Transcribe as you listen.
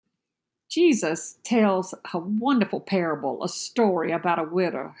Jesus tells a wonderful parable, a story about a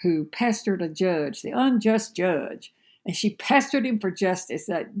widow who pestered a judge, the unjust judge. And she pestered him for justice.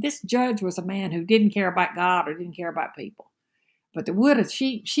 This judge was a man who didn't care about God or didn't care about people. But the widow,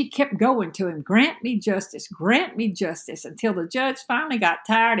 she kept going to him, grant me justice, until the judge finally got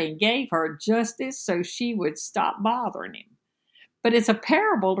tired and gave her justice so she would stop bothering him. But it's a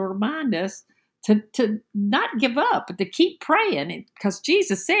parable to remind us to not give up, but to keep praying. Because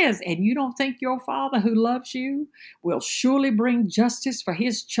Jesus says, and you don't think your Father who loves you will surely bring justice for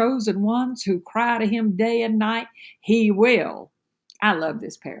his chosen ones who cry to him day and night? He will. I love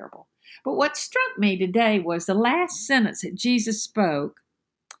this parable. But what struck me today was the last sentence that Jesus spoke.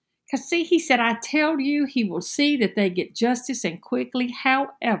 Because, see, he said, I tell you, he will see that they get justice and quickly.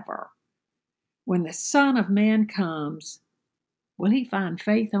 However, when the Son of Man comes, will he find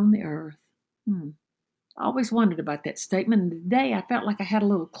faith on the earth? I always wondered about that statement, and today I felt like I had a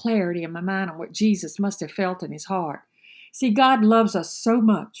little clarity in my mind on what Jesus must have felt in his heart. See, God loves us so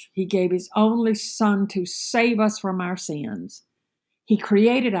much, he gave his only Son to save us from our sins. He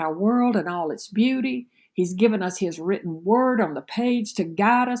created our world and all its beauty. He's given us his written word on the page to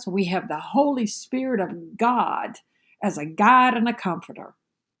guide us. We have the Holy Spirit of God as a guide and a comforter.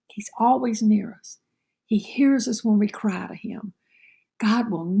 He's always near us. He hears us when we cry to him.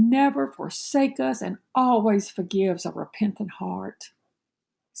 God will never forsake us and always forgives a repentant heart.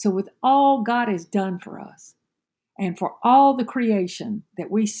 So with all God has done for us and for all the creation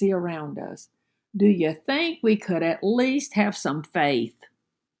that we see around us, do you think we could at least have some faith?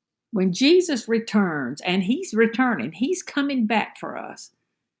 When Jesus returns, and he's returning, he's coming back for us,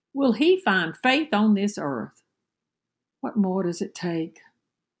 will he find faith on this earth? What more does it take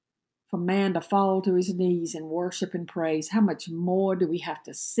for man to fall to his knees in worship and praise? How much more do we have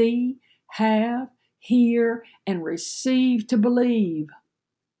to see, have, hear, and receive to believe?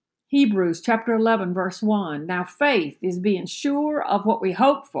 Hebrews chapter 11, verse 1. Now faith is being sure of what we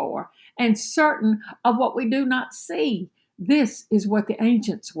hope for and certain of what we do not see. This is what the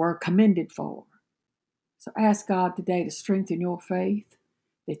ancients were commended for. So ask God today to strengthen your faith,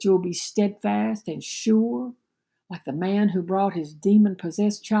 that you'll be steadfast and sure, like the man who brought his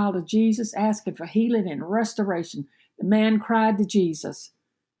demon-possessed child to Jesus, asking for healing and restoration. The man cried to Jesus,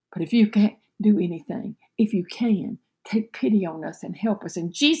 but if you can't do anything, if you can, take pity on us and help us.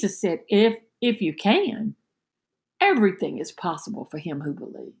 And Jesus said, if you can, everything is possible for him who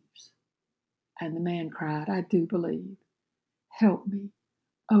believes. And the man cried, I do believe. Help me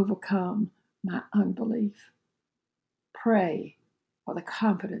overcome my unbelief. Pray for the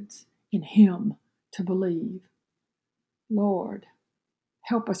confidence in him to believe. Lord,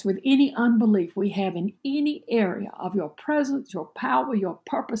 help us with any unbelief we have in any area of your presence, your power, your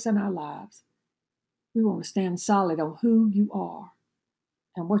purpose in our lives. We want to stand solid on who you are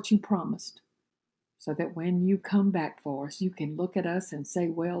and what you promised, so that when you come back for us, you can look at us and say,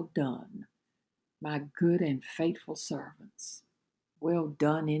 well done, my good and faithful servants. Well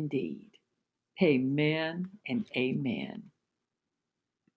done indeed. Amen and amen.